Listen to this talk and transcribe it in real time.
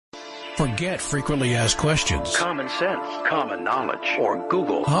Forget frequently asked questions. Common sense, common knowledge, or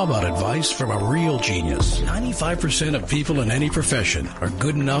Google. How about advice from a real genius? 95% of people in any profession are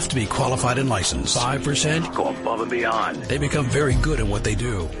good enough to be qualified and licensed. 5% go above and beyond. They become very good at what they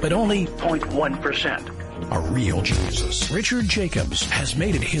do, but only 0.1% are real geniuses. Richard Jacobs has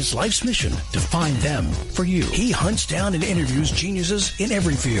made it his life's mission to find them for you. He hunts down and interviews geniuses in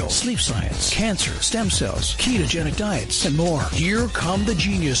every field: sleep science, cancer, stem cells, ketogenic diets, and more. Here come the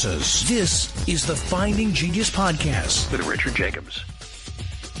geniuses. This is the Finding Genius Podcast with Richard Jacobs.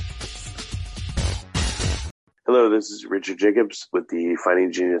 Hello, this is Richard Jacobs with the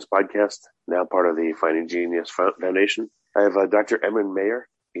Finding Genius Podcast, now part of the Finding Genius Foundation. I have Dr. Emeran Mayer.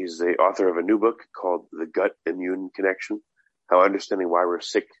 He's the author of a new book called The Gut-Immune Connection, How Understanding Why We're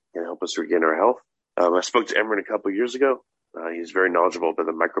Sick Can Help Us Regain Our Health. I spoke to Emeran a couple of years ago. He's very knowledgeable about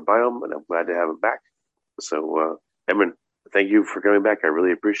the microbiome, and I'm glad to have him back. So, Emeran, thank you for coming back. I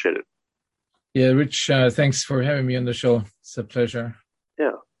really appreciate it. Yeah, Rich, thanks for having me on the show. It's a pleasure.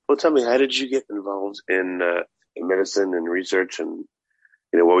 Yeah. Well, tell me, how did you get involved in medicine and research, and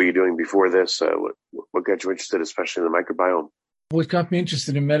what were you doing before this? What got you interested, especially in the microbiome? What got me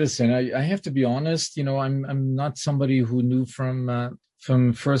interested in medicine? I have to be honest. I'm not somebody who knew from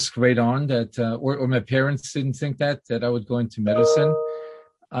first grade on that, or my parents didn't think that I would go into medicine.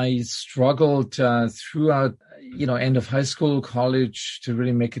 I struggled throughout, end of high school, college, to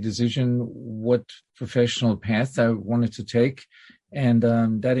really make a decision what professional path I wanted to take, and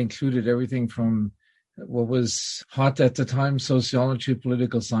that included everything from what was hot at the time: sociology,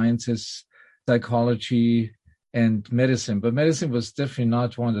 political sciences, psychology, and medicine. But medicine was definitely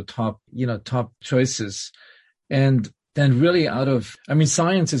not one of the top choices. And then really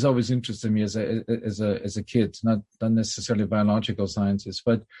science has always interested me as a kid, not necessarily biological sciences.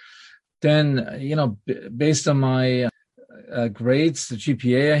 But then, based on my grades, the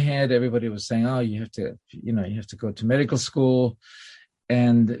GPA I had, everybody was saying, oh, you have to go to medical school.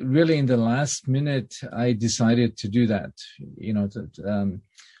 And really in the last minute, I decided to do that,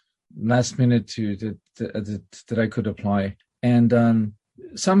 last minute that I could apply. And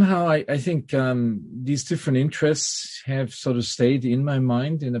somehow I think these different interests have sort of stayed in my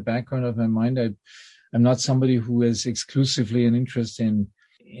mind, in the background of my mind. I'm not somebody who has exclusively an interest in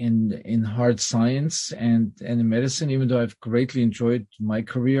hard science and in medicine, even though I've greatly enjoyed my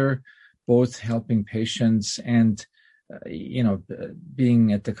career, both helping patients and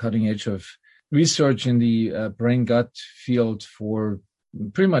being at the cutting edge of research in the brain-gut field for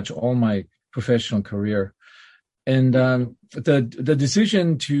pretty much all my professional career. And the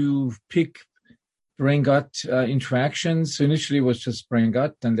decision to pick brain-gut interactions initially was just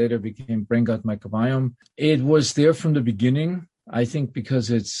brain-gut, then later became brain-gut microbiome. It was there from the beginning, I think, because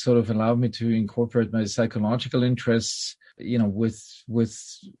it sort of allowed me to incorporate my psychological interests,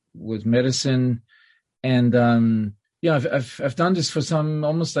 with medicine. And I've done this for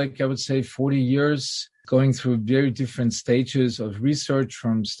almost like I would say 40 years, going through very different stages of research,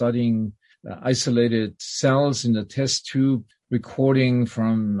 from studying isolated cells in the test tube, recording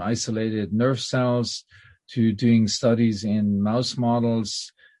from isolated nerve cells, to doing studies in mouse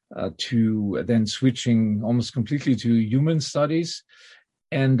models, to then switching almost completely to human studies.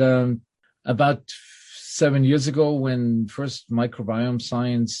 And about 7 years ago, when first microbiome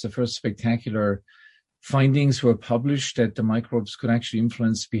science, the first spectacular findings were published that the microbes could actually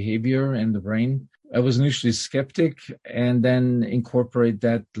influence behavior in the brain, I was initially skeptic, and then incorporate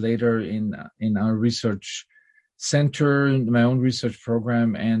that later in our research center, my own research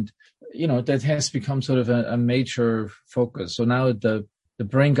program. And, that has become sort of a major focus. So now the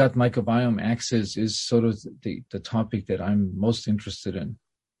brain-gut microbiome axis is sort of the topic that I'm most interested in.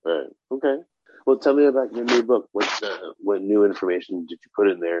 Right. Okay. Well, tell me about your new book. What new information did you put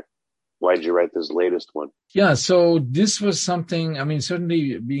in there? Why did you write this latest one? Yeah, so this was something,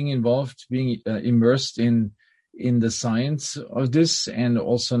 certainly being involved, being immersed in the science of this, and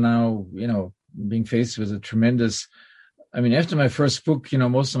also now, being faced with a tremendous, after my first book,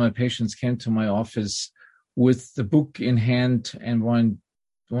 most of my patients came to my office with the book in hand and wanted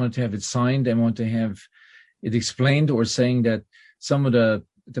to have it signed and wanted to have it explained, or saying that some of the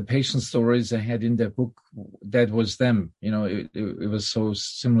patient stories I had in that book, that was them. It was so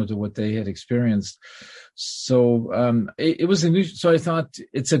similar to what they had experienced. So it was so I thought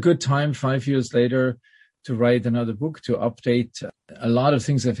it's a good time 5 years later to write another book, to update a lot of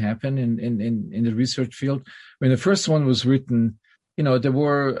things that have happened in the research field. When the first one was written, there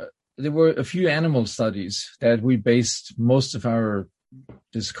were a few animal studies that we based most of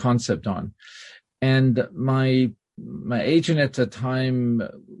this concept on. And my agent at the time,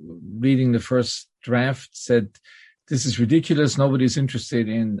 reading the first draft, said, this is ridiculous. Nobody's interested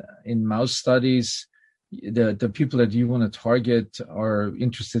in mouse studies. The people that you want to target are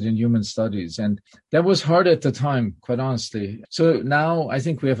interested in human studies. And that was hard at the time, quite honestly. So now I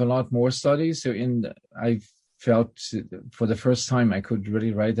think we have a lot more studies. So I felt for the first time I could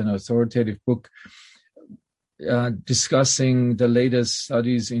really write an authoritative book discussing the latest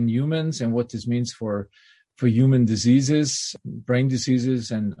studies in humans and what this means for human diseases, brain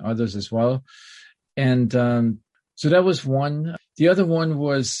diseases, and others as well. And so that was one. The other one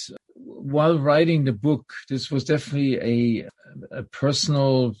was, while writing the book, this was definitely a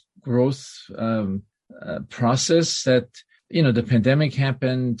personal growth process that, the pandemic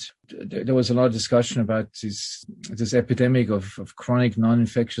happened. There was a lot of discussion about this epidemic of chronic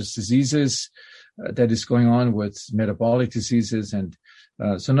non-infectious diseases that is going on with metabolic diseases. And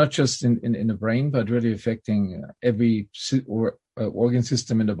so not just in the brain, but really affecting every organ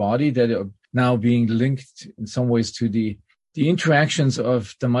system in the body that are now being linked in some ways to the interactions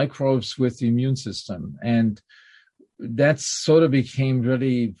of the microbes with the immune system. And that sort of became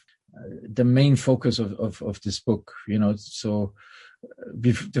really the main focus of this book, So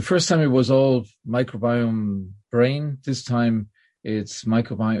the first time it was all microbiome brain. This time it's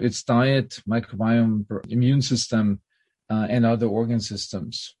microbiome, it's diet, microbiome, immune system, and other organ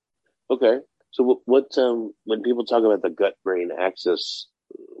systems. Okay. So what when people talk about the gut-brain axis,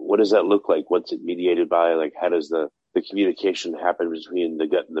 what does that look like? What's it mediated by? Like, how does the communication happen between the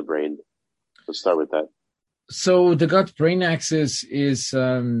gut and the brain? Let's start with that. So the gut-brain axis is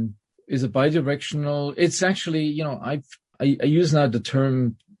a bidirectional. It's actually, I use now the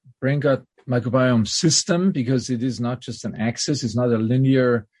term brain-gut microbiome system because it is not just an axis. It's not a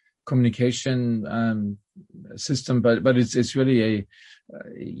linear communication system, but it's really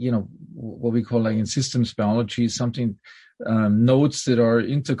what we call, like in systems biology, something nodes that are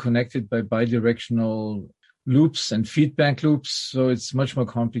interconnected by bidirectional loops and feedback loops. So it's much more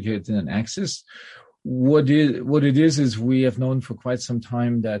complicated than an axis. What it is we have known for quite some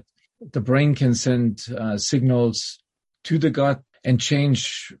time that the brain can send signals to the gut and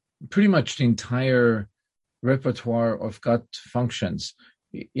change pretty much the entire repertoire of gut functions.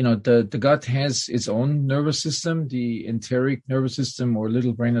 The gut has its own nervous system, the enteric nervous system or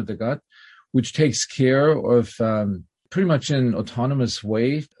little brain of the gut, which takes care of pretty much in an autonomous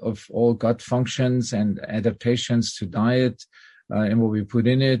way of all gut functions and adaptations to diet and what we put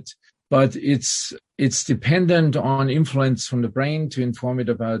in it. But it's dependent on influence from the brain to inform it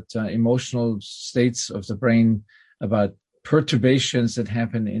about emotional states of the brain, about perturbations that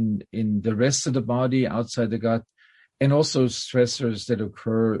happen in the rest of the body outside the gut, and also stressors that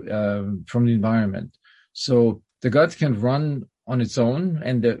occur from the environment. So the gut can run on its own,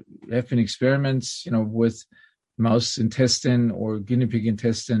 and there have been experiments, with mouse intestine or guinea pig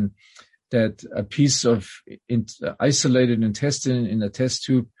intestine, that a piece of isolated intestine in a test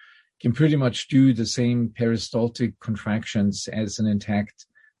tube can pretty much do the same peristaltic contractions as an intact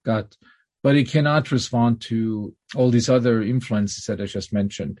gut, but it cannot respond to all these other influences that I just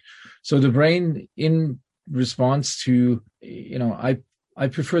mentioned. So the brain, in response to, I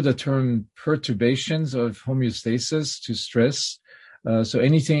prefer the term perturbations of homeostasis to stress. So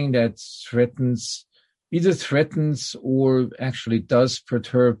anything that either threatens or actually does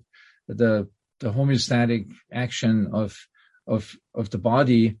perturb the homeostatic action of the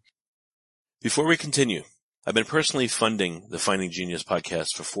body. Before we continue, I've been personally funding the Finding Genius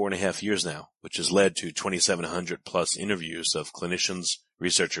podcast for 4.5 years now, which has led to 2,700 plus interviews of clinicians,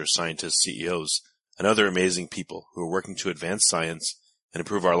 researchers, scientists, CEOs, and other amazing people who are working to advance science and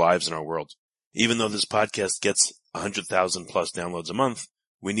improve our lives and our world. Even though this podcast gets 100,000 plus downloads a month,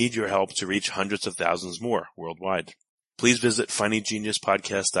 we need your help to reach hundreds of thousands more worldwide. Please visit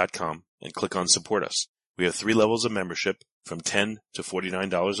findinggeniuspodcast.com and click on Support Us. We have 3 levels of membership from $10 to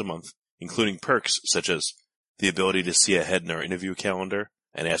 $49 a month, including perks such as the ability to see ahead in our interview calendar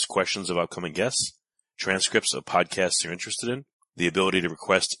and ask questions of upcoming guests, transcripts of podcasts you're interested in, the ability to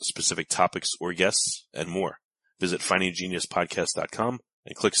request specific topics or guests, and more. Visit findinggeniuspodcast.com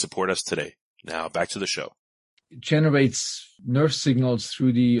and click Support Us today. Now back to the show. It generates nerve signals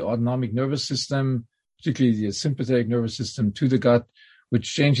through the autonomic nervous system, particularly the sympathetic nervous system, to the gut,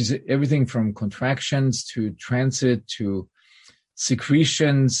 which changes everything from contractions to transit to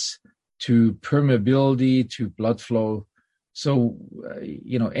secretions to permeability to blood flow. So,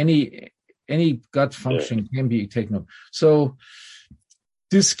 any gut function can be taken over. So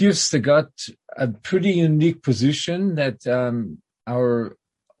this gives the gut a pretty unique position that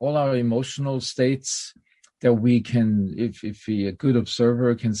all our emotional states that we can, if a good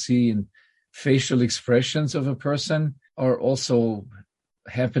observer can see in facial expressions of a person, are also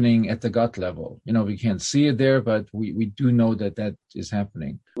happening at the gut level. We can't see it there, but we do know that is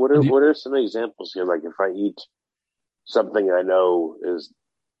happening. What are some examples here? Like if I eat something I know is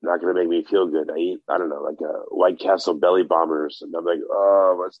not going to make me feel good, I eat, I don't know, like a White Castle belly bombers, and I'm like,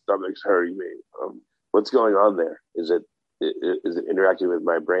 oh, my stomach's hurting me. What's going on there? Is it interacting with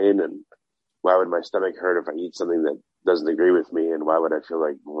my brain? And why would my stomach hurt if I eat something that doesn't agree with me? And why would I feel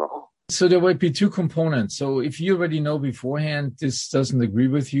like, well? So there might be two components. So if you already know beforehand this doesn't agree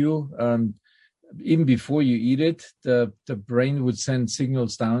with you, even before you eat it, the brain would send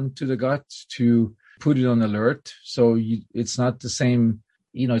signals down to the gut to put it on alert. So it's not the same,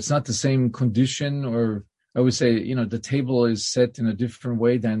 it's not the same condition, or I would say, the table is set in a different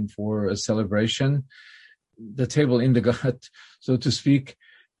way than for a celebration. The table in the gut, so to speak.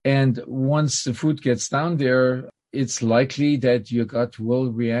 And once the food gets down there, it's likely that your gut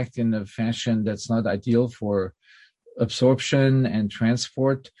will react in a fashion that's not ideal for absorption and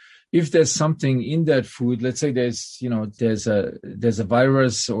transport. If there's something in that food, let's say there's a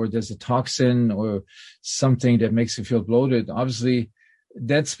virus or there's a toxin or something that makes you feel bloated, obviously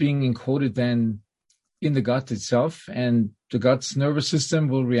that's being encoded then in the gut itself, and the gut's nervous system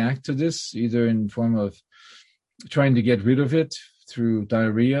will react to this either in form of trying to get rid of it through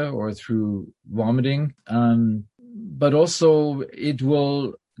diarrhea or through vomiting. But also it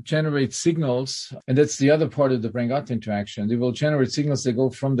will generate signals, and that's the other part of the brain-gut interaction. They will generate signals that go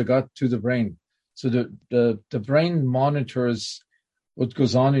from the gut to the brain. So the brain monitors what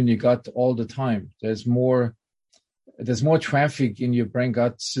goes on in your gut all the time. There's more traffic in your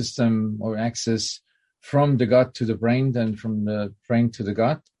brain-gut system or axis from the gut to the brain than from the brain to the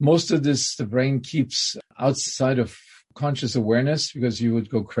gut. Most of this, the brain keeps outside of conscious awareness, because you would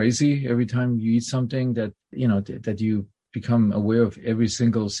go crazy every time you eat something that you become aware of every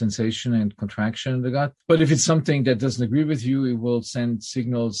single sensation and contraction in the gut. But if it's something that doesn't agree with you, it will send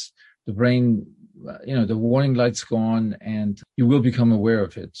signals. The brain, the warning lights go on, and you will become aware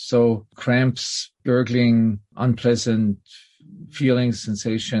of it. So cramps, gurgling, unpleasant feelings,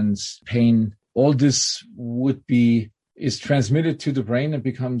 sensations, pain, all this is transmitted to the brain and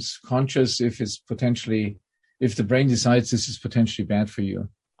becomes conscious if the brain decides this is potentially bad for you.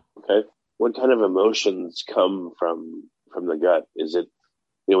 Okay. What kind of emotions come from the gut? Is it,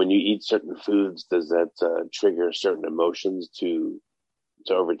 when you eat certain foods, does that trigger certain emotions to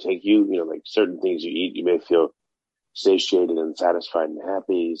overtake you? Like certain things you eat, you may feel satiated and satisfied and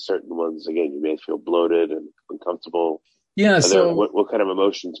happy. Certain ones, again, you may feel bloated and uncomfortable. Yeah. What kind of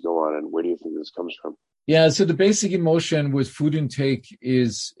emotions go on, and where do you think this comes from? Yeah, so the basic emotion with food intake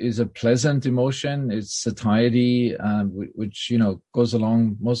is a pleasant emotion. It's satiety, which goes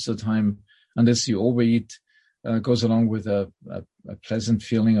along most of the time, unless you overeat, goes along with a pleasant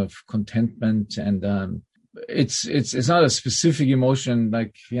feeling of contentment, and it's not a specific emotion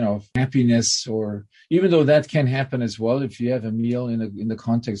like happiness, or even though that can happen as well. If you have a meal in the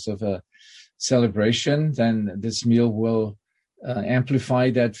context of a celebration, then this meal will amplify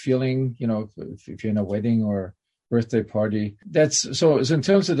that feeling, if you're in a wedding or birthday party. That's so in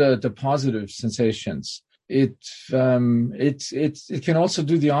terms of the positive sensations, it can also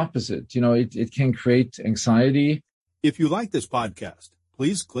do the opposite. It can create anxiety. If you like this podcast,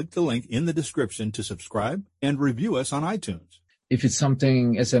 please click the link in the description to subscribe and review us on iTunes. If it's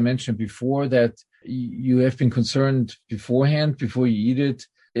something, as I mentioned before, that you have been concerned beforehand, before you eat it,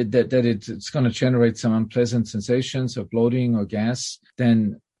 that it's going to generate some unpleasant sensations of bloating or gas,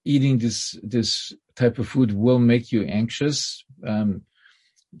 then eating this type of food will make you anxious.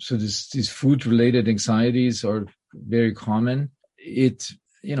 So these food-related anxieties are very common.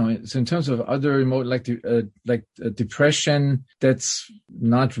 So in terms of other like depression, that's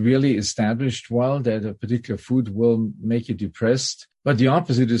not really established well, that a particular food will make you depressed. But the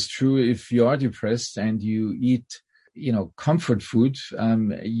opposite is true. If you are depressed and you eat comfort food,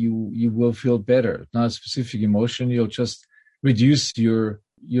 you will feel better. Not a specific emotion. You'll just reduce your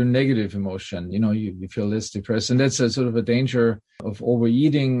negative emotion. You feel less depressed. And that's a sort of a danger of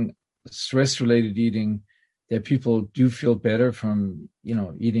overeating, stress-related eating, that people do feel better from,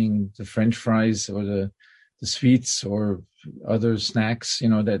 eating the French fries or the sweets or other snacks,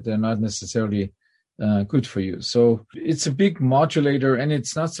 that they're not necessarily good for you. So it's a big modulator, and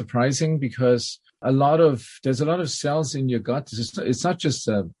it's not surprising because there's a lot of cells in your gut. It's not just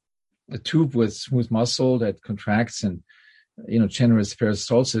a tube with smooth muscle that contracts and, generates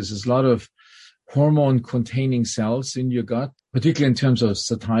peristalsis. There's a lot of hormone-containing cells in your gut, particularly in terms of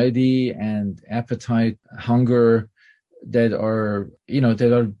satiety and appetite, hunger, that are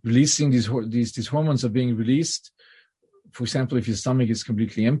releasing these hormones are being released. For example, if your stomach is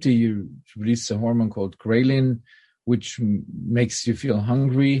completely empty, you release a hormone called ghrelin, which makes you feel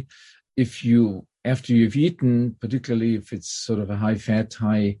hungry. After you've eaten, particularly if it's sort of a high fat,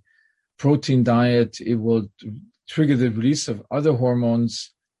 high protein diet, it will trigger the release of other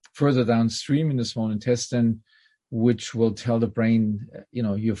hormones further downstream in the small intestine, which will tell the brain,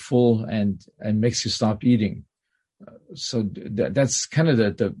 you're full and makes you stop eating. So that's kind of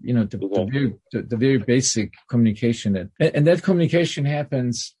the very basic communication. And that communication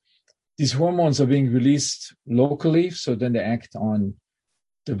happens, these hormones are being released locally. So then they act on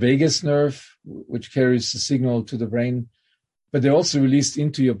the vagus nerve, which carries the signal to the brain, but they're also released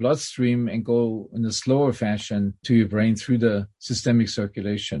into your bloodstream and go in a slower fashion to your brain through the systemic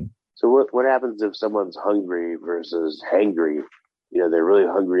circulation. So what happens if someone's hungry versus hangry? They're really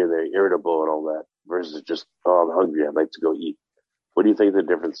hungry and they're irritable and all that versus just, oh, I'm hungry, I'd like to go eat. What do you think the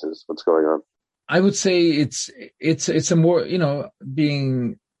difference is? What's going on? I would say it's a more,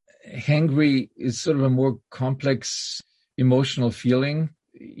 being hangry is sort of a more complex emotional feeling.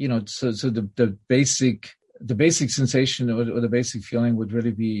 So the basic sensation or the basic feeling would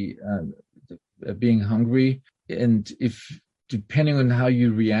really be being hungry. And if, depending on how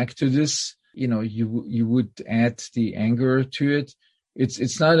you react to this, you would add the anger to it.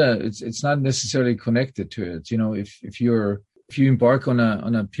 It's not necessarily connected to it. If you embark on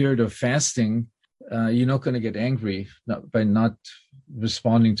a period of fasting, you're not going to get angry by not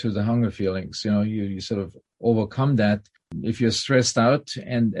responding to the hunger feelings. You sort of overcome that. If you're stressed out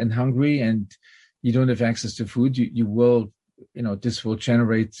and hungry and you don't have access to food, you will,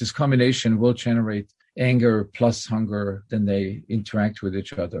 this combination will generate anger plus hunger, then they interact with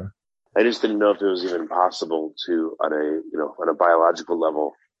each other. I just didn't know if it was even possible to, on a biological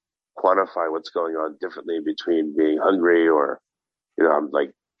level, quantify what's going on differently between being hungry or, I'm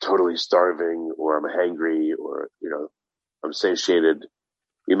like totally starving, or I'm hangry, or, I'm satiated.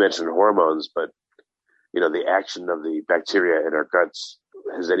 You mentioned hormones, but, the action of the bacteria in our guts,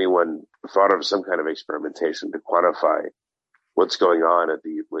 has anyone thought of some kind of experimentation to quantify what's going on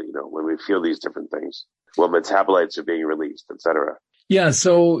when we feel these different things, what metabolites are being released, et cetera? Yeah.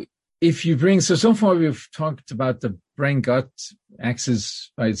 So if you so far we've talked about the brain-gut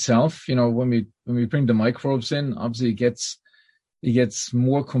axis by itself. When we bring the microbes in, obviously it gets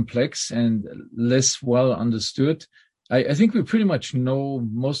more complex and less well understood. I think we pretty much know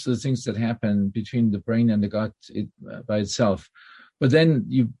most of the things that happen between the brain and the gut by itself. But then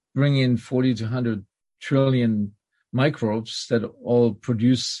you bring in 40 to 100 trillion microbes that all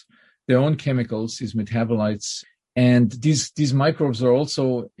produce their own chemicals, these metabolites. And these microbes are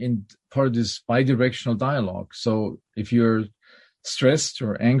also in part of this bidirectional dialogue. So if you're stressed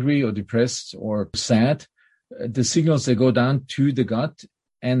or angry or depressed or sad, the signals that go down to the gut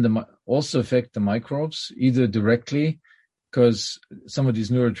and also affect the microbes, either directly, because some of these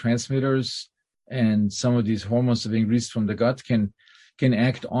neurotransmitters and some of these hormones that are being released from the gut can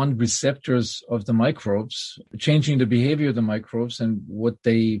act on receptors of the microbes, changing the behavior of the microbes and what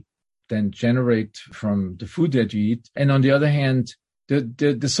they then generate from the food that you eat. And on the other hand,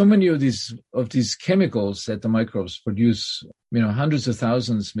 there's so many of these chemicals that the microbes produce, hundreds of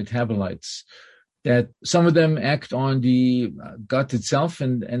thousands metabolites, that some of them act on the gut itself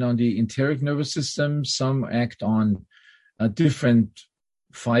and on the enteric nervous system. Some act on different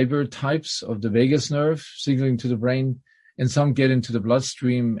fiber types of the vagus nerve, signaling to the brain, and some get into the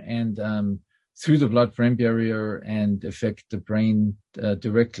bloodstream and through the blood-brain barrier and affect the brain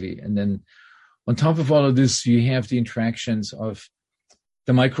directly. And then on top of all of this, you have the interactions of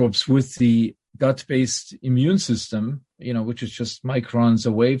the microbes with the gut-based immune system, which is just microns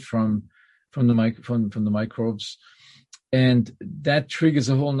away from the microbes. And that triggers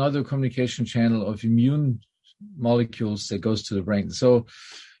a whole nother communication channel of immune molecules that goes to the brain. So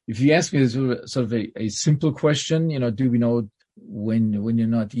if you ask me sort of a simple question, do we know when you're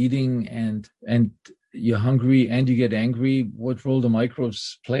not eating and you're hungry and you get angry, what role the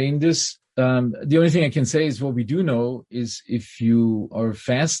microbes play in this? The only thing I can say is what we do know is if you are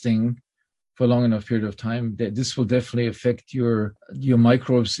fasting for a long enough period of time, that this will definitely affect your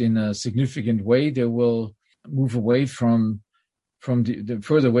microbes in a significant way. They will move away from the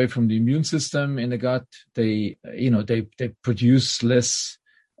further away from the immune system in the gut. They produce less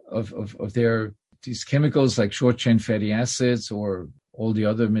of these chemicals like short chain fatty acids or all the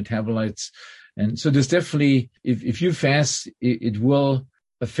other metabolites. And so there's definitely, if you fast, it will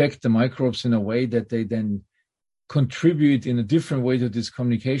affect the microbes in a way that they then contribute in a different way to this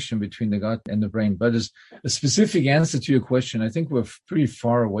communication between the gut and the brain. But as a specific answer to your question, I think we're pretty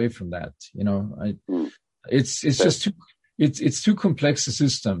far away from that. It's too complex a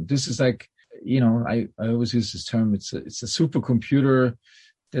system. This is like, I always use this term. It's a supercomputer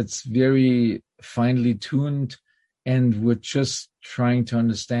that's very finely tuned, and we're just trying to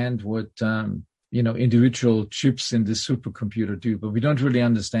understand what individual chips in the supercomputer do, but we don't really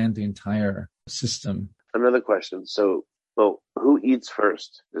understand the entire system. Another question. So, well, who eats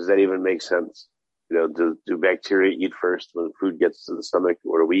first? Does that even make sense? Do bacteria eat first when food gets to the stomach,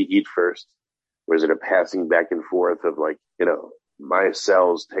 or do we eat first? Or is it a passing back and forth of my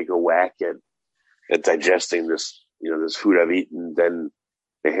cells take a whack at digesting this food I've eaten, then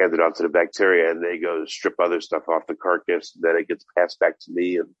they hand it off to the bacteria and they go strip other stuff off the carcass, and then it gets passed back to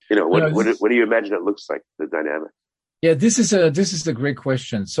me. And what do you imagine it looks like, the dynamic? Yeah, this is a great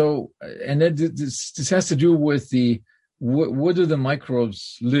question. So, and this has to do with where do the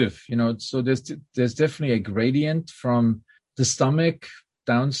microbes live? So there's definitely a gradient from the stomach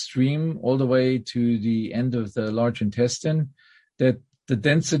downstream all the way to the end of the large intestine, that the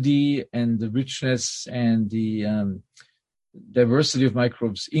density and the richness and the diversity of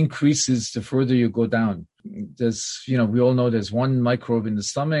microbes increases the further you go down. There's, we all know there's one microbe in the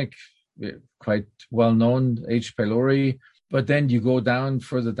stomach, quite well known, H. pylori. But then you go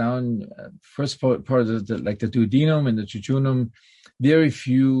further down, first part of the duodenum and the jejunum,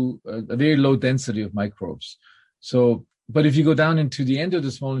 a very low density of microbes. So, but if you go down into the end of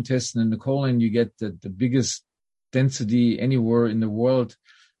the small intestine and the colon, you get the biggest density anywhere in the world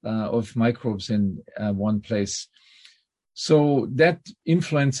of microbes in one place. So that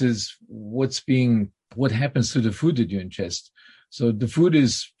influences what happens to the food that you ingest. So the food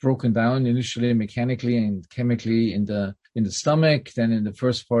is broken down initially mechanically and chemically in the stomach, then in the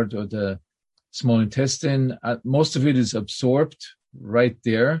first part of the small intestine. Most of it is absorbed right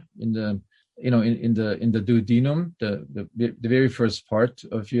there in the duodenum, the very first part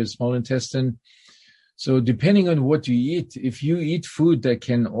of your small intestine. So depending on what you eat, if you eat food that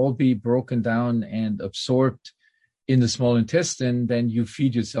can all be broken down and absorbed in the small intestine, then you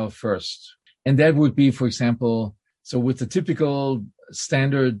feed yourself first. And that would be, for example, so with the typical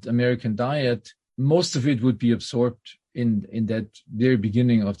standard American diet, most of it would be absorbed in that very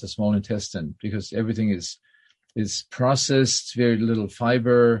beginning of the small intestine, because everything is processed, very little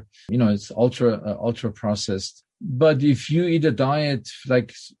fiber, it's ultra processed. But if you eat a diet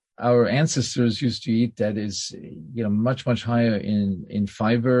like our ancestors used to eat, that is, much, much higher in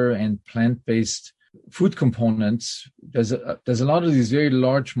fiber and plant-based food components, there's a lot of these very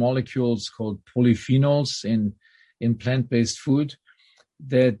large molecules called polyphenols in plant-based food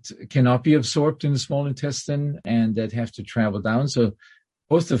that cannot be absorbed in the small intestine and that have to travel down. So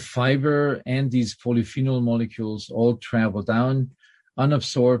both the fiber and these polyphenol molecules all travel down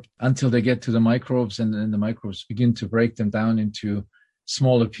unabsorbed until they get to the microbes, and then the microbes begin to break them down into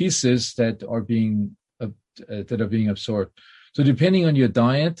smaller pieces that are being absorbed. So depending on your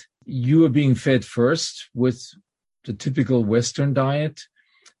diet, you are being fed first with the typical Western diet.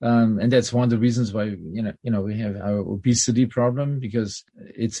 And that's one of the reasons why, we have our obesity problem, because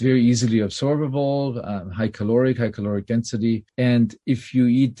it's very easily absorbable, high caloric density. And if you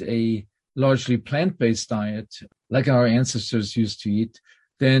eat a largely plant-based diet, like our ancestors used to eat,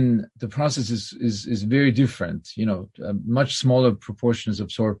 then the process is very different. A much smaller proportion is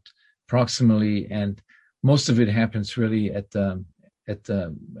absorbed proximally, and most of it happens really at the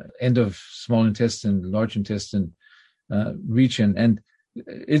end of small intestine, large intestine region. And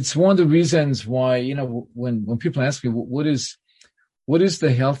it's one of the reasons why, when people ask me, what is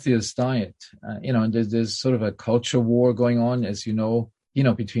the healthiest diet? And there's sort of a culture war going on, as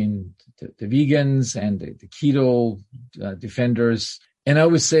between the vegans and the keto defenders. And I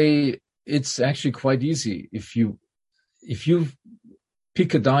would say it's actually quite easy. If you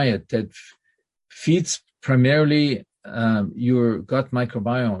pick a diet that feeds primarily your gut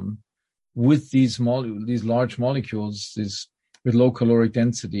microbiome with these large molecules, with low caloric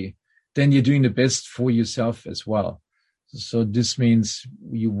density, then you're doing the best for yourself as well. So this means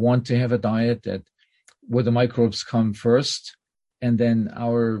you want to have a diet where the microbes come first, and then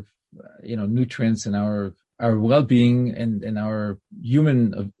our nutrients and our well-being and our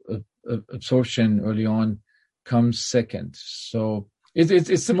human absorption early on comes second. So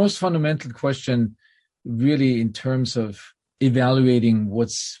it's the most fundamental question, really, in terms of evaluating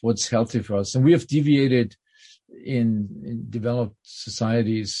what's healthy for us. And we have deviated in developed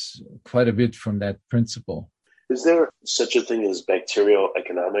societies quite a bit from that principle. Is there such a thing as bacterial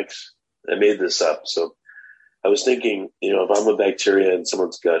economics? I made this up. So I was thinking, if I'm a bacteria in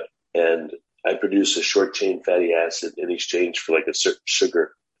someone's gut and I produce a short chain fatty acid in exchange for like a certain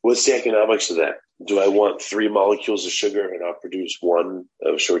sugar, what's the economics of that? Do I want 3 molecules of sugar and I'll produce 1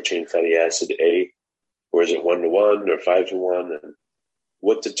 of short chain fatty acid A? Or is it 1-to-1 or 5-to-1? And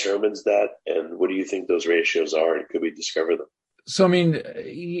what determines that? And what do you think those ratios are? And could we discover them? So,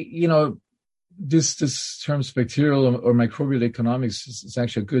 this terms bacterial or microbial economics is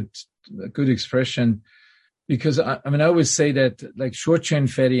actually a good expression, because I always say that like short chain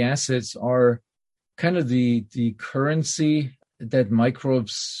fatty acids are kind of the currency that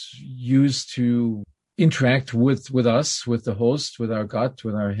microbes use to interact with us, with the host, with our gut,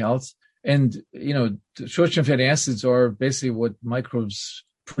 with our health. And, the short chain fatty acids are basically what microbes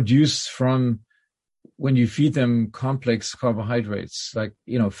produce from when you feed them complex carbohydrates, like,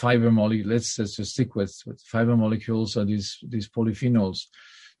 fiber molecules. Let's just stick with fiber molecules or these polyphenols.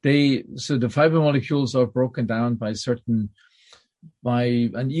 So the fiber molecules are broken down by an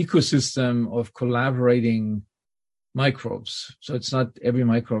ecosystem of collaborating microbes. So it's not every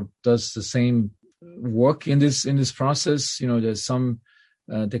microbe does the same work in this process. There's some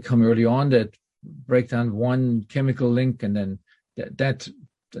that come early on that break down one chemical link, and then that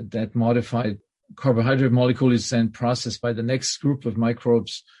modified carbohydrate molecule is then processed by the next group of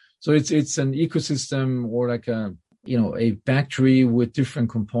microbes. So it's an ecosystem, or like a factory with different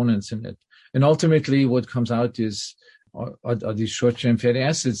components in it. And ultimately what comes out are these short chain fatty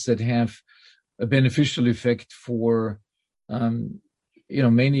acids that have a beneficial effect for,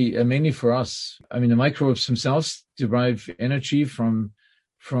 mainly for us. The microbes themselves derive energy from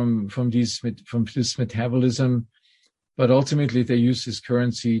this metabolism, but ultimately they use this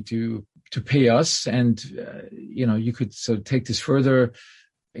currency to pay us. And, you could sort of take this further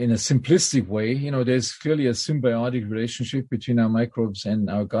in a simplistic way. There's clearly a symbiotic relationship between our microbes and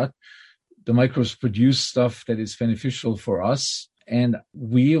our gut. The microbes produce stuff that is beneficial for us, and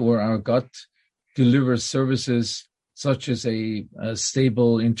we, or our gut, delivers services such as a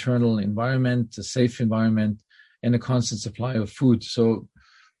stable internal environment, a safe environment, and a constant supply of food. So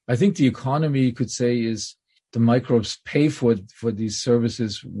I think the economy, you could say, is the microbes pay for these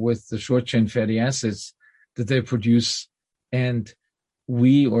services with the short chain fatty acids that they produce, and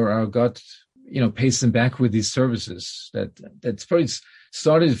we, or our gut, pays them back with these services. That's probably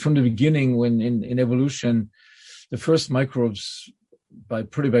started from the beginning, when in evolution, the first microbes, by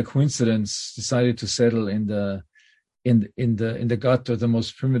coincidence, decided to settle in the gut of the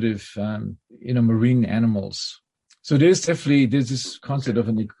most primitive, marine animals. So there's definitely this concept of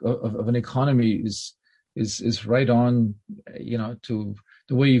an economy is right on, to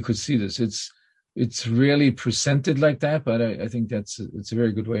the way you could see this. It's rarely presented like that, but I think it's a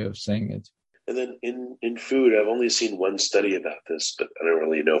very good way of saying it. And then in food, I've only seen one study about this, but I don't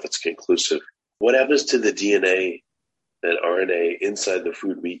really know if it's conclusive. What happens to the DNA and RNA inside the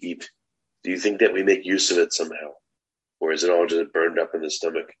food we eat? Do you think that we make use of it somehow? Or is it all just burned up in the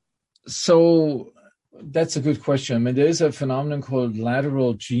stomach? So that's a good question. There is a phenomenon called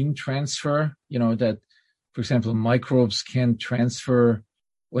lateral gene transfer, that, for example, microbes can transfer,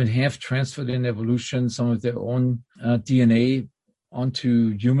 or have transferred in evolution, some of their own DNA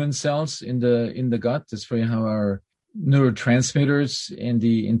onto human cells in the gut. That's probably how our neurotransmitters in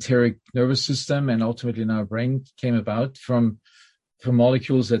the enteric nervous system and ultimately in our brain came about from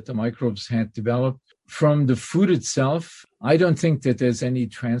molecules that the microbes had developed. From the food itself, I don't think that there's any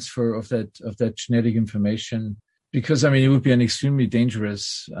transfer of that genetic information, because it would be an extremely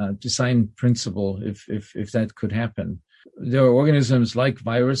dangerous design principle if that could happen. There are organisms like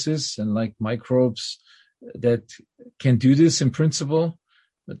viruses and like microbes that can do this in principle,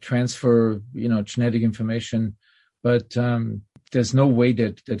 transfer, genetic information. But there's no way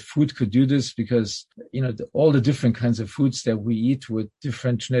that food could do this, because, all the different kinds of foods that we eat with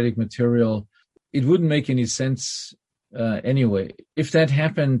different genetic material, it wouldn't make any sense anyway. If that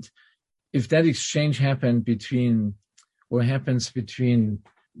exchange happened between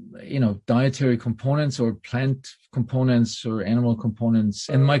dietary components or plant components or animal components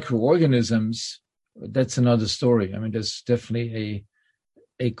and microorganisms, that's another story. There's definitely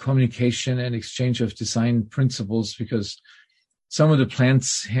a communication and exchange of design principles, because some of the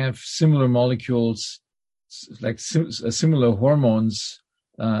plants have similar molecules, like similar hormones,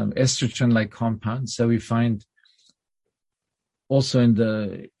 estrogen-like compounds that we find also in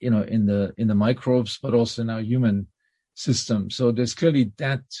the microbes, but also in our human system. So there's clearly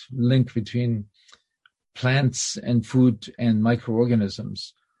that link between plants and food and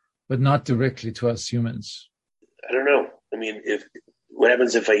microorganisms, but not directly to us humans. I don't know. What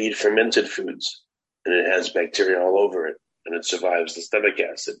happens if I eat fermented foods and it has bacteria all over it and it survives the stomach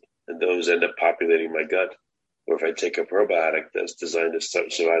acid, and those end up populating my gut? Or if I take a probiotic that's designed to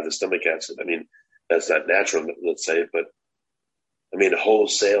survive the stomach acid, that's not natural, let's say, but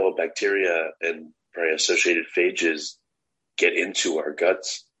wholesale bacteria and probably associated phages get into our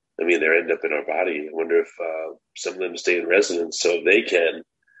guts. They end up in our body. I wonder if some of them stay in residence so they can,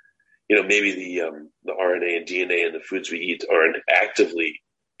 maybe the RNA and DNA in the foods we eat aren't actively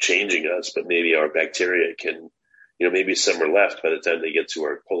changing us, but maybe our bacteria can, maybe some are left by the time they get to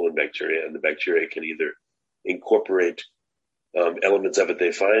our colon bacteria, and the bacteria can either incorporate elements of it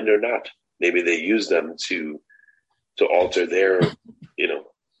they find or not. Maybe they use them to alter their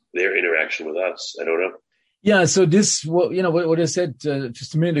interaction with us. I don't know. Yeah. So this, what I said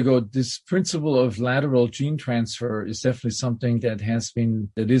just a minute ago, this principle of lateral gene transfer is definitely something that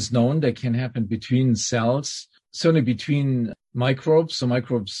is known that can happen between cells, certainly between microbes. So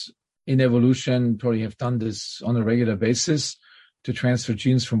microbes in evolution probably have done this on a regular basis to transfer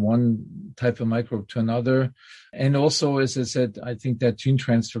genes from one type of microbe to another. And also, as I said, I think that gene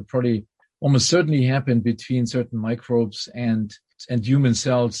transfer probably almost certainly happened between certain microbes and human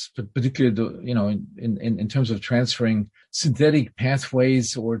cells, but particularly, in terms of transferring synthetic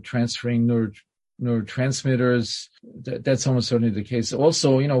pathways or transferring neurotransmitters. That's almost certainly the case.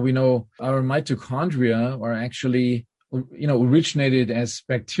 Also, we know our mitochondria are actually, originated as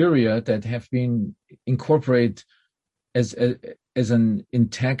bacteria that have been incorporated as an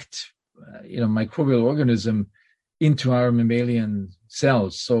intact, microbial organism into our mammalian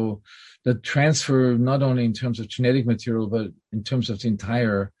cells. So the transfer, not only in terms of genetic material, but in terms of the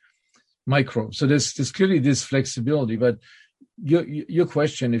entire microbe. So there's clearly this flexibility. But your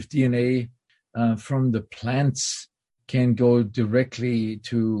question, if DNA from the plants can go directly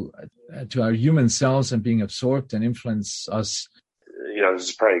to our human cells and being absorbed and influence us. This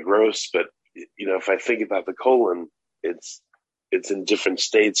is probably gross, but if I think about the colon, it's in different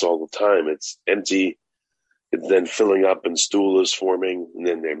states all the time. It's empty. It's then filling up and stool is forming, and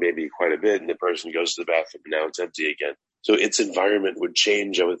then there may be quite a bit, and the person goes to the bathroom, and now it's empty again. So its environment would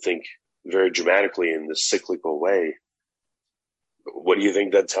change, I would think, very dramatically in this cyclical way. What do you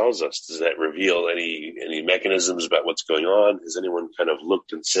think that tells us? Does that reveal any mechanisms about what's going on? Has anyone kind of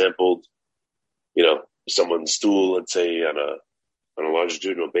looked and sampled, someone's stool, let's say, on a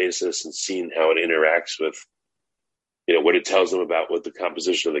longitudinal basis and seen how it interacts with, what it tells them about what the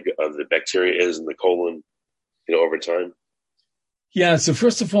composition of the bacteria is in the colon, over time? Yeah. So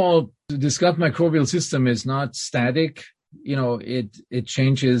first of all, this gut microbial system is not static. It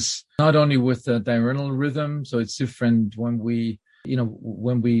changes not only with the diurnal rhythm. So it's different when we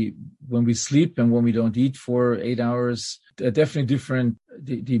sleep and when we don't eat for 8 hours. Definitely different.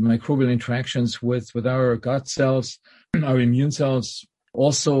 The microbial interactions with our gut cells, our immune cells.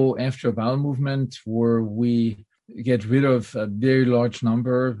 Also after a bowel movement where we get rid of a very large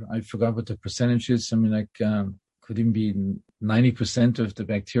number. I forgot what the percentage is. I mean, could even be 90% of the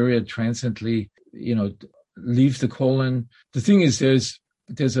bacteria transiently, leave the colon. The thing is, there's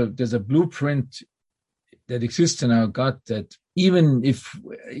a blueprint that exists in our gut that even if,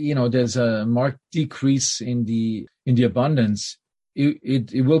 there's a marked decrease in the abundance,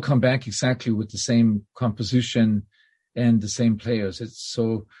 it will come back exactly with the same composition and the same players. It's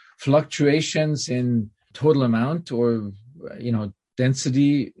so fluctuations in total amount or,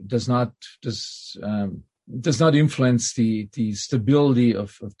 density does not influence the stability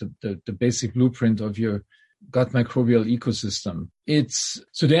of the basic blueprint of your gut microbial ecosystem.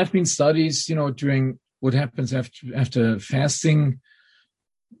 So there have been studies, during what happens after fasting.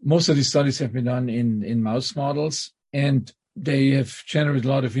 Most of these studies have been done in mouse models, and they have generated a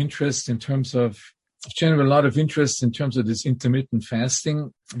lot of interest in terms of this intermittent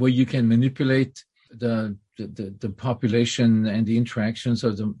fasting, where you can manipulate the population and the interactions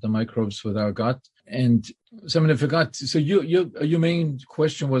of the microbes with our gut. And so I forgot. So your main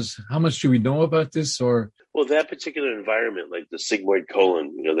question was, how much do we know about this? Or well, that particular environment, like the sigmoid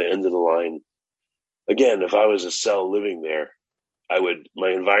colon, the end of the line. Again, if I was a cell living there, my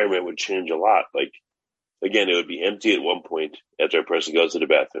environment would change a lot. Like, again, it would be empty at one point after a person goes to the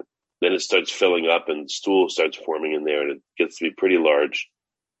bathroom. Then it starts filling up and stool starts forming in there, and it gets to be pretty large.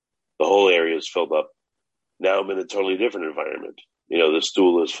 The whole area is filled up. Now I'm in a totally different environment. The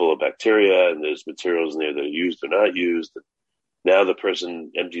stool is full of bacteria, and there's materials in there that are used or not used. Now the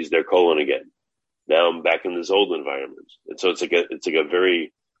person empties their colon again. Now I'm back in this old environment. And so it's like a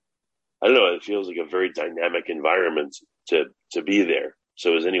very, I don't know, it feels like a very dynamic environment to be there.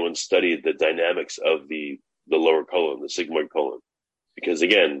 So has anyone studied the dynamics of the lower colon, the sigmoid colon? Because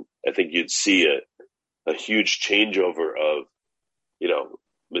again, I think you'd see a huge changeover of,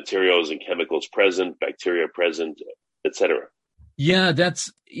 materials and chemicals present, bacteria present, etc. Yeah,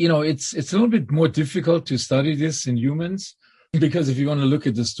 that's, it's a little bit more difficult to study this in humans, because if you want to look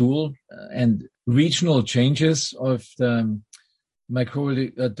at the stool and regional changes of the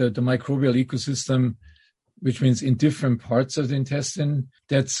microbial ecosystem, which means in different parts of the intestine,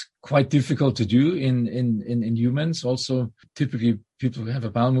 that's quite difficult to do in humans. Also, typically people have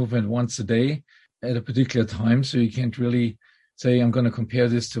a bowel movement once a day at a particular time, so you can't really say, I'm going to compare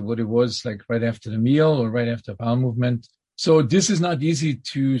this to what it was like right after the meal or right after a bowel movement. So this is not easy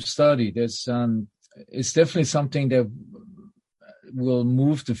to study. It's definitely something that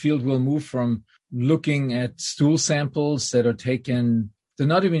the field will move from looking at stool samples that are taken, they're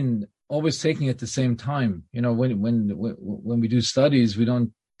not even always taken at the same time. You know, when we do studies, we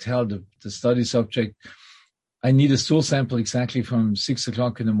don't tell the study subject, I need a stool sample exactly from 6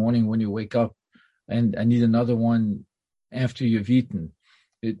 o'clock in the morning when you wake up, and I need another one after you've eaten.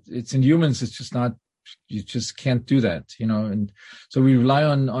 It's in humans, it's just not, you just can't do that, you know. And so we rely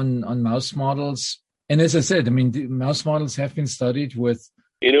on mouse models. And as I said, I mean, the mouse models have been studied with.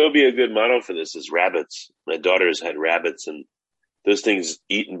 You know, it would be a good model for this is rabbits. My daughter's had rabbits, and those things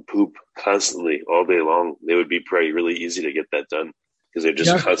eat and poop constantly all day long. They would be probably really easy to get that done because they're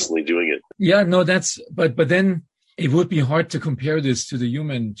just constantly doing it. Yeah, no, but then it would be hard to compare this to the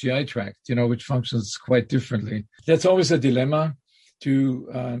human GI tract, you know, which functions quite differently. That's always a dilemma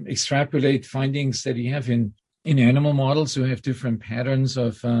to extrapolate findings that you have in animal models who have different patterns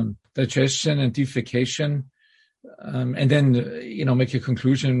of digestion and defecation, and then, you know, make a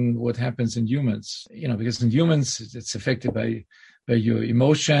conclusion what happens in humans, you know, because in humans, it's affected by your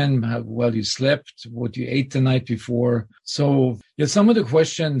emotion, how well you slept, what you ate the night before. So, yeah, some of the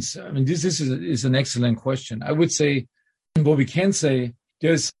questions, I mean, this is an excellent question. I would say, what we can say,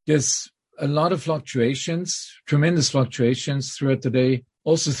 there's a lot of fluctuations, tremendous fluctuations throughout the day,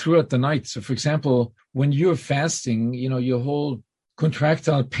 also throughout the night. So, for example, when you're fasting, you know, your whole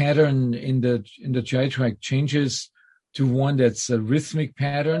contractile pattern in the GI tract changes to one that's a rhythmic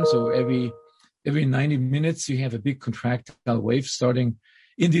pattern. So every 90 minutes, you have a big contractile wave starting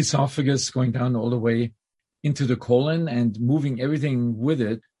in the esophagus, going down all the way into the colon and moving everything with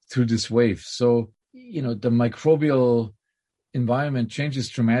it through this wave. So, you know, the microbial environment changes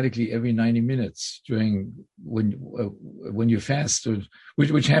dramatically every 90 minutes during when you fast,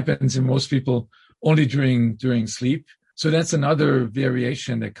 which happens in most people only during sleep. So that's another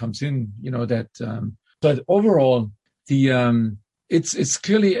variation that comes in, you know, that, but overall, it's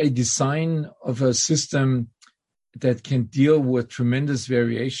clearly a design of a system that can deal with tremendous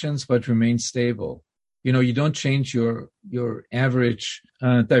variations, but remain stable. You know, you don't change your average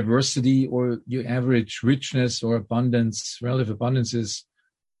diversity or your average richness or abundance, relative abundances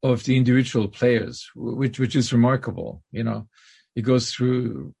of the individual players, which is remarkable. You know, it goes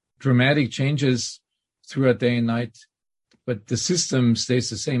through dramatic changes throughout day and night, but the system stays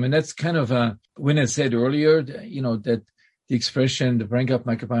the same. And that's kind of when I said earlier, you know, that the expression, the brain gut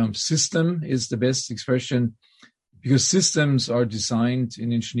microbiome system is the best expression, because systems are designed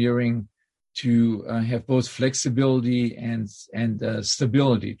in engineering to have both flexibility and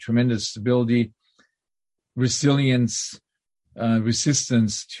stability, tremendous stability, resilience,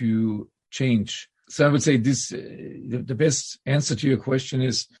 resistance to change. So I would say the best answer to your question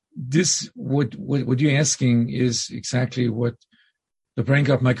is what you're asking is exactly what the brain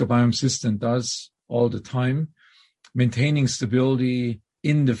gut microbiome system does all the time, maintaining stability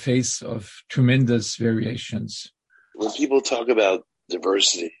in the face of tremendous variations. When people talk about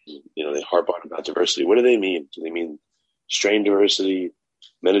diversity, you know, they harp on about diversity. What do they mean? Do they mean strain diversity,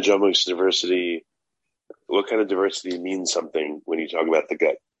 metagenomics diversity? What kind of diversity means something when you talk about the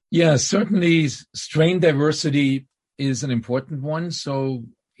gut? Yeah, certainly strain diversity is an important one. So,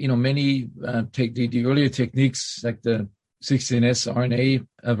 you know, many take the earlier techniques like the 16S RNA,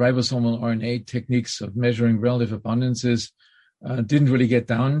 ribosomal RNA techniques of measuring relative abundances didn't really get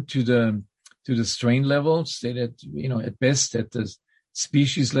down to the strain level. Stayed at, you know, at best at the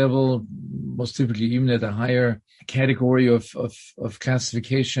species level, most typically even at a higher category of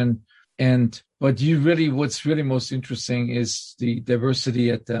classification. But what's really most interesting is the diversity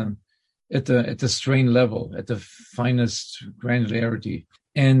at the strain level, at the finest granularity.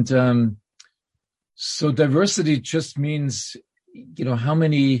 And so diversity just means, you know, how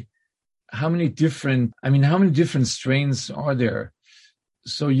many different strains are there?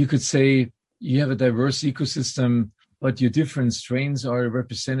 So you could say you have a diverse ecosystem, but your different strains are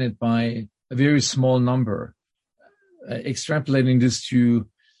represented by a very small number. Extrapolating this to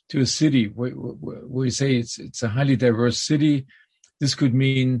a city where you say it's a highly diverse city, this could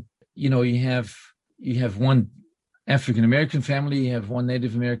mean, you know, you have one African American family, you have one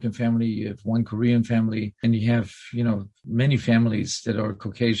Native American family, you have one Korean family, and you have, you know, many families that are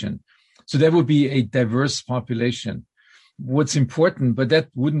Caucasian. So that would be a diverse population. What's important, but that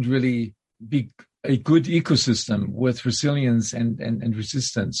wouldn't really be a good ecosystem with resilience and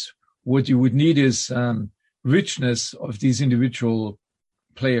resistance. What you would need is richness of these individual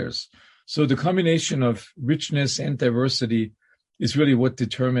players. So the combination of richness and diversity is really what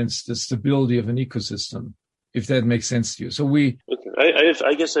determines the stability of an ecosystem. if that makes sense to you. So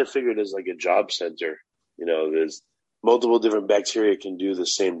I guess I figured as like a job center, there's multiple different bacteria can do the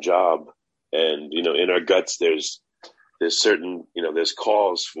same job. And, in our guts, there's certain, there's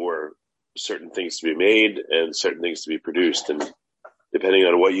calls for certain things to be made and certain things to be produced. And depending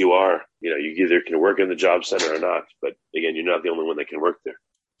on what you are, you either can work in the job center or not. But again, you're not the only one that can work there.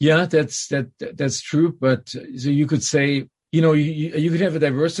 Yeah, that's true. But so you could say, you could have a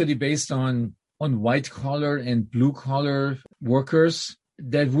diversity based on white collar and blue collar workers.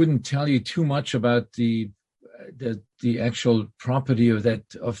 That wouldn't tell you too much about the actual property of that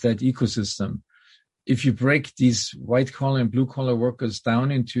ecosystem. If you break these white collar and blue collar workers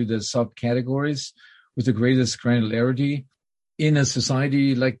down into the subcategories with the greatest granularity, in a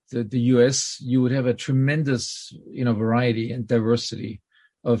society like the US, you would have a tremendous, variety and diversity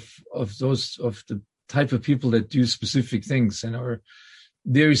of the type of people that do specific things and are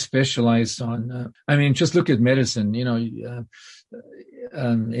very specialized on. Just look at medicine. In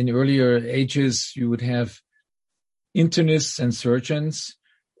earlier ages, you would have internists and surgeons.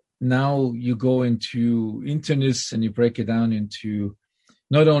 Now you go into internists and you break it down into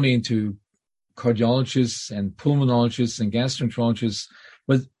not only into cardiologists and pulmonologists and gastroenterologists,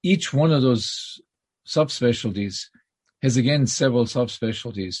 but each one of those subspecialties has, again, several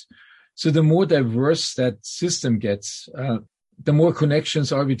subspecialties. So the more diverse that system gets, the more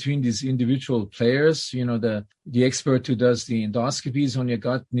connections are between these individual players. The expert who does the endoscopies on your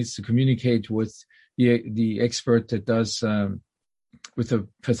gut needs to communicate with the expert that does with a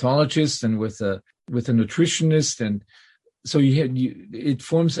pathologist and with a nutritionist, and so it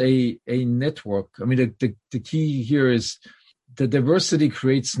forms a network. The key here is the diversity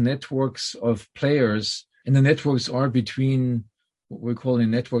creates networks of players, and the networks are between what we call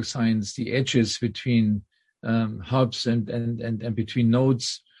in network science the edges between hubs and between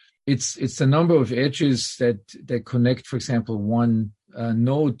nodes. It's the number of edges that connect, for example, one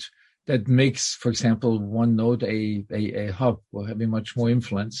node that makes, for example, one node a hub or having much more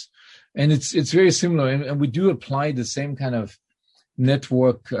influence. And it's very similar. And we do apply the same kind of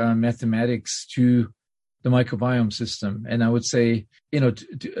network mathematics to the microbiome system. And I would say,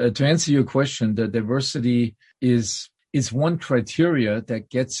 to answer your question, the diversity is one criteria that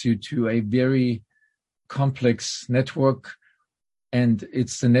gets you to a very complex network. And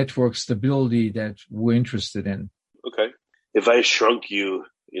it's the network stability that we're interested in. Okay. If I shrunk you,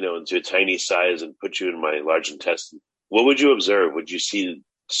 into a tiny size and put you in my large intestine, what would you observe? Would you see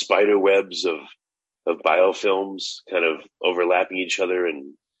spider webs of biofilms kind of overlapping each other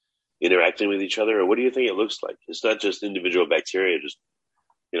and interacting with each other? Or what do you think it looks like? It's not just individual bacteria just,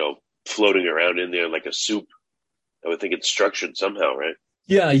 floating around in there like a soup. I would think it's structured somehow, right?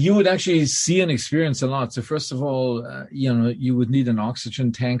 Yeah, you would actually see and experience a lot. So first of all, you would need an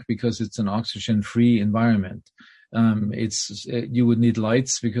oxygen tank because it's an oxygen-free environment. You would need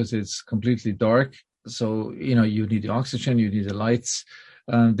lights because it's completely dark. So, you need the oxygen, you need the lights.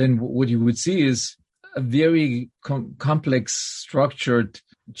 Then what you would see is a very complex, structured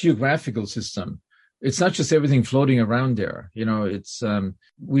geographical system. It's not just everything floating around there. We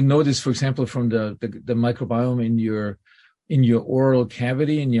know this, for example, from the microbiome in your oral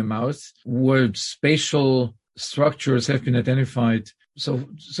cavity, in your mouth, where spatial structures have been identified. So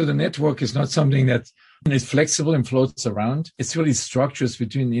the network is not something that is flexible and floats around. It's really structures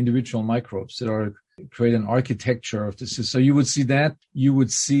between individual microbes that create an architecture of the system. So you would see that. You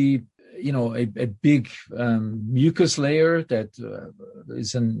would see, a big mucus layer that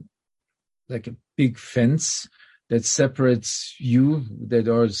is like a big fence that separates you that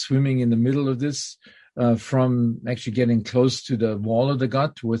are swimming in the middle of this from actually getting close to the wall of the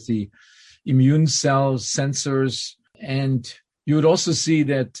gut with the immune cell sensors. And you would also see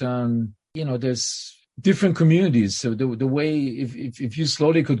that, there's different communities. So the way, if you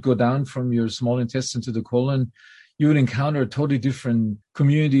slowly could go down from your small intestine to the colon, you would encounter totally different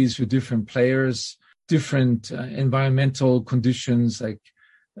communities with different players, different environmental conditions like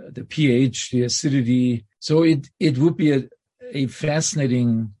the pH, the acidity. So it would be a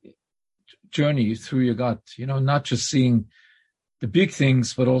fascinating journey through your gut, not just seeing the big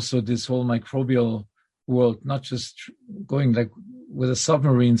things, but also this whole microbial world, not just going like with a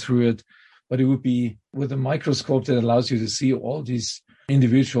submarine through it, but it would be with a microscope that allows you to see all these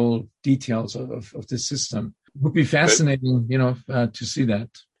individual details of the system. It would be fascinating, to see that.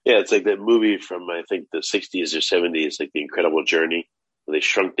 Yeah, it's like that movie from, I think, the 60s or 70s, like The Incredible Journey, where they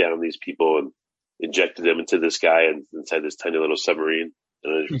shrunk down these people and injected them into this guy and inside this tiny little submarine. I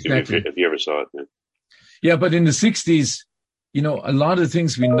don't know if you ever saw it. Yeah, but in the 60s, a lot of the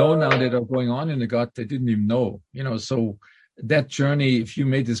things we know now that are going on in the gut, they didn't even know, so that journey, if you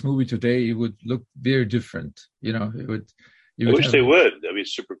made this movie today, it would look very different. You know, it would. I wish they would. That'd be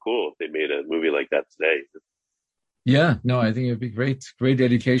super cool if they made a movie like that today. Yeah, no, I think it'd be great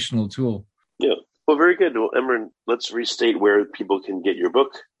educational tool. Yeah. Well, very good. Well, Emeran, let's restate where people can get your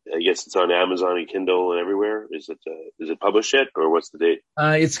book. I guess it's on Amazon and Kindle and everywhere. Is it published yet, or what's the date?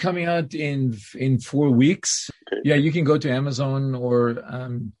 It's coming out in 4 weeks. Okay. Yeah, you can go to Amazon, or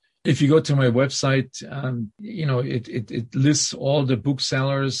if you go to my website, it lists all the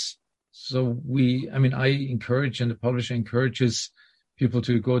booksellers. So I encourage, and the publisher encourages people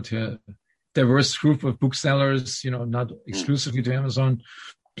to go to a diverse group of booksellers, not exclusively to Amazon.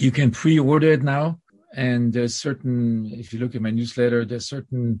 You can pre-order it now. And there's if you look at my newsletter, there's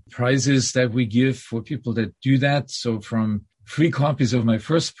certain prizes that we give for people that do that. So from free copies of my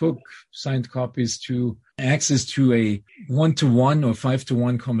first book, signed copies, to access to a 1-to-1 or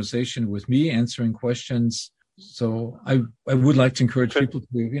 5-to-1 conversation with me, answering questions. So I would like to encourage people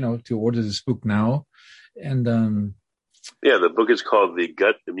to order this book now. And the book is called The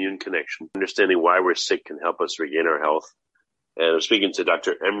Gut Immune Connection: Understanding Why We're Sick Can Help Us Regain Our Health. And I'm speaking to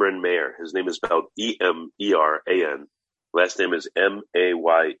Dr. Emeran Mayer. His name is spelled Emeran. Last name is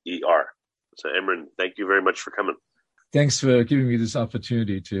Mayer. So Emeran, thank you very much for coming. Thanks for giving me this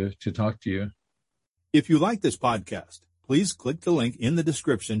opportunity to talk to you. If you like this podcast, please click the link in the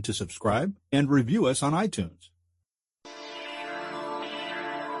description to subscribe and review us on iTunes.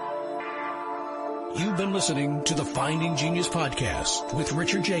 You've been listening to the Finding Genius podcast with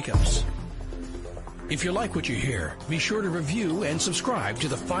Richard Jacobs. If you like what you hear, be sure to review and subscribe to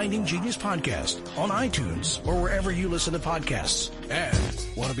the Finding Genius podcast on iTunes or wherever you listen to podcasts. And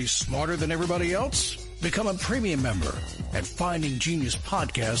want to be smarter than everybody else? Become a premium member at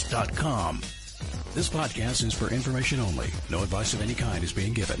findinggeniuspodcast.com. This podcast is for information only. No advice of any kind is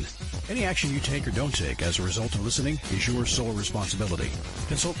being given. Any action you take or don't take as a result of listening is your sole responsibility.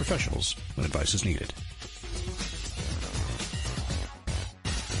 Consult professionals when advice is needed.